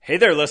Hey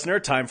there,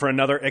 listener. Time for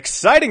another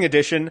exciting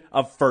edition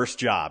of First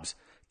Jobs.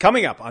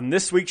 Coming up on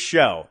this week's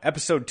show,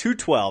 episode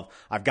 212,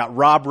 I've got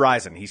Rob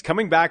Ryzin. He's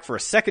coming back for a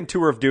second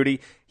tour of duty.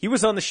 He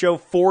was on the show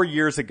 4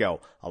 years ago.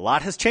 A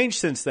lot has changed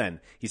since then.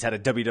 He's had a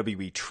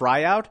WWE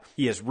tryout,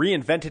 he has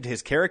reinvented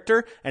his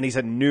character, and he's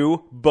a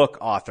new book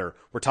author.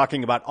 We're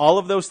talking about all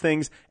of those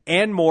things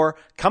and more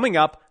coming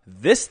up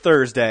this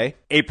Thursday,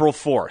 April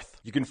 4th.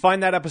 You can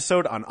find that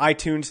episode on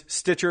iTunes,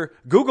 Stitcher,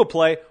 Google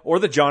Play, or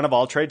the John of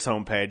All Trades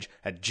homepage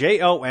at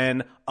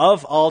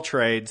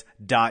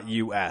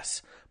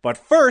jonofalltrades.us. But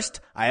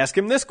first, I ask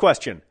him this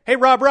question. Hey,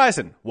 Rob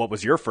Ryzin, what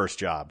was your first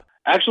job?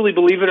 Actually,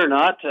 believe it or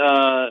not,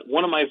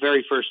 one of my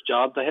very first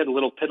jobs, I had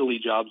little piddly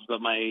jobs,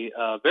 but my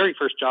very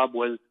first job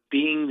was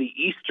being the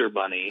Easter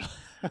Bunny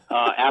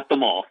at the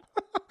mall.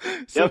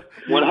 Yep,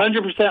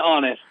 100%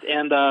 honest.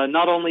 And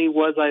not only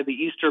was I the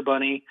Easter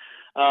Bunny,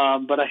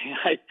 but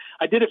I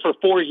did it for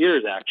 4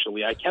 years,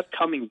 actually. I kept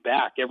coming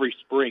back every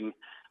spring,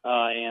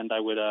 and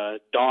I would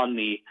don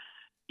the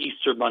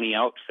Easter Bunny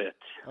outfit.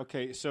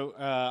 Okay, so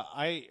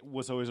I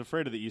was always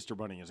afraid of the Easter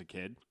Bunny as a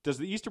kid. Does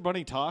the Easter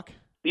Bunny talk?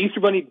 The Easter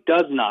Bunny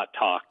does not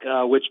talk,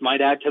 which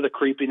might add to the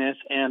creepiness.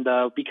 And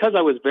because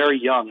I was very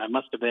young, I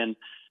must have been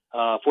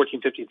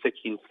 14, 15,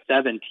 16,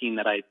 17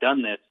 that I had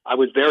done this, I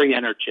was very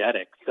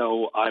energetic.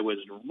 So I was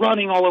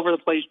running all over the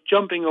place,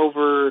 jumping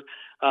over,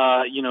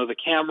 the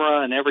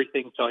camera and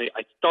everything. So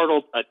I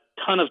startled a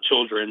ton of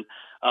children.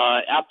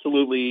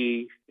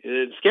 Absolutely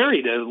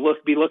scary to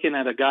be looking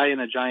at a guy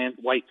in a giant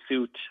white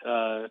suit,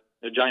 a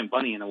giant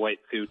bunny in a white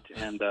suit,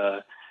 and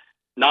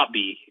not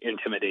be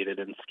intimidated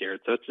and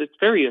scared. So it's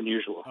very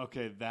unusual.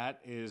 Okay,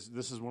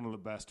 this is one of the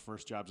best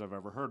first jobs I've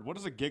ever heard. What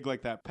does a gig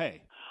like that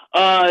pay?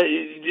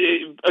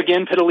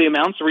 Again, piddly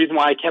amounts. The reason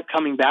why I kept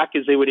coming back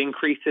is they would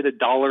increase it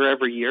 $1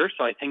 every year.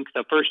 So I think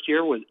the first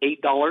year was $8,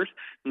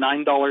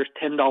 $9,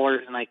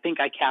 $10, and I think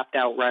I capped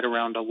out right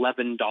around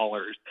 $11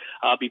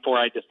 before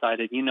I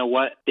decided, you know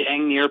what,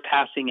 dang near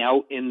passing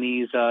out in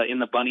these in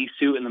the bunny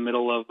suit in the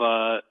middle of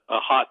a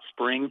hot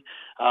spring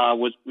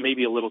was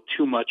maybe a little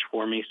too much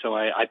for me. So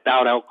I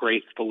bowed out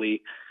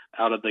gracefully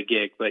out of the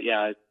gig. But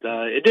yeah,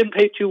 it didn't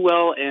pay too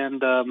well,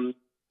 and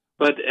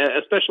but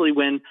especially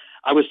when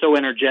I was so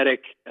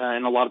energetic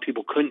and a lot of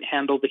people couldn't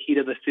handle the heat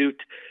of the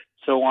suit.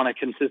 So on a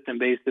consistent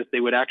basis,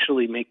 they would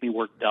actually make me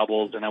work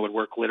doubles, and I would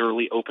work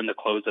literally open to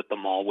close at the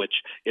mall,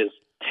 which is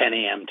 10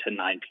 a.m. to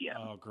 9 p.m.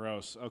 Oh,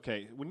 gross.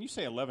 Okay. When you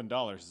say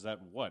 $11, is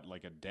that what,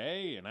 like a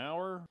day, an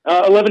hour?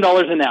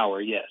 $11 an hour,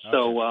 yes. Okay.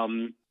 So,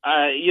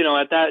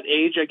 at that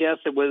age, I guess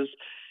it was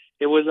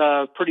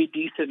pretty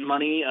decent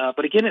money.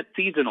 But again, it's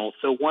seasonal.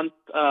 So once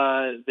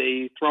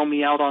they throw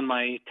me out on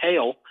my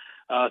tail,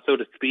 so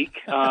to speak,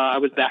 I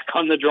was back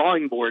on the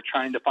drawing board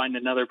trying to find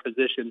another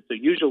position. So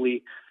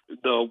usually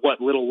what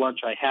little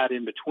lunch I had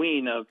in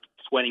between of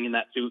sweating in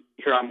that suit,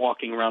 here I'm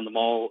walking around the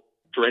mall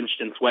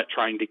drenched in sweat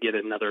trying to get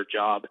another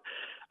job.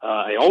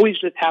 I always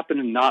just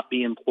happened to not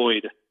be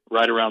employed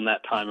right around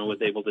that time and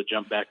was able to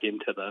jump back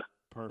into the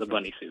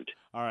bunny suit.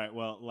 All right,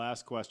 well,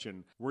 last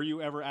question. Were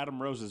you ever Adam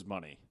Rose's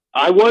bunny?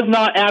 I was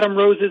not Adam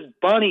Rose's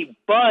bunny,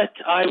 but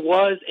I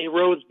was a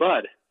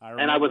rosebud,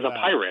 and I was a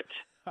pirate.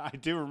 I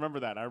do remember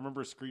that. I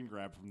remember a screen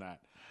grab from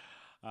that,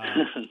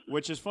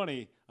 which is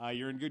funny.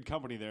 You're in good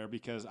company there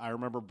because I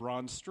remember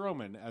Braun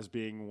Strowman as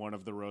being one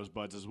of the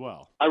Rosebuds as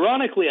well.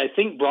 Ironically, I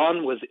think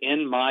Braun was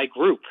in my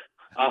group.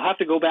 I'll have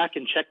to go back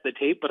and check the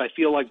tape, but I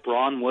feel like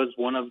Braun was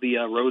one of the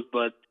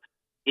Rosebuds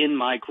in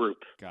my group.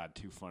 God,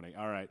 too funny.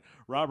 All right.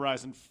 Rob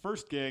Ryzin,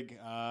 first gig,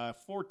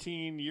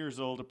 14 years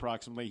old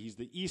approximately. He's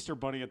the Easter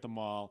Bunny at the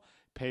mall,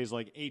 pays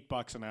like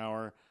 $8 an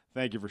hour.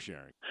 Thank you for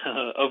sharing.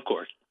 Of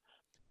course.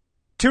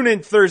 Tune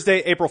in Thursday,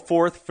 April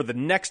 4th for the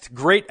next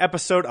great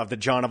episode of the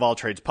John of All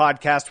Trades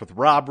podcast with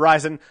Rob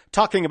Ryzin,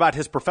 talking about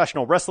his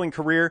professional wrestling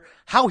career,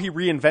 how he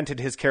reinvented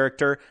his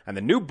character, and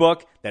the new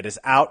book that is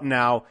out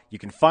now. You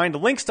can find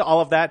links to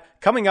all of that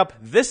coming up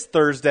this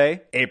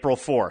Thursday, April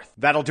 4th.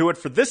 That'll do it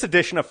for this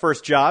edition of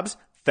First Jobs.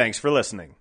 Thanks for listening.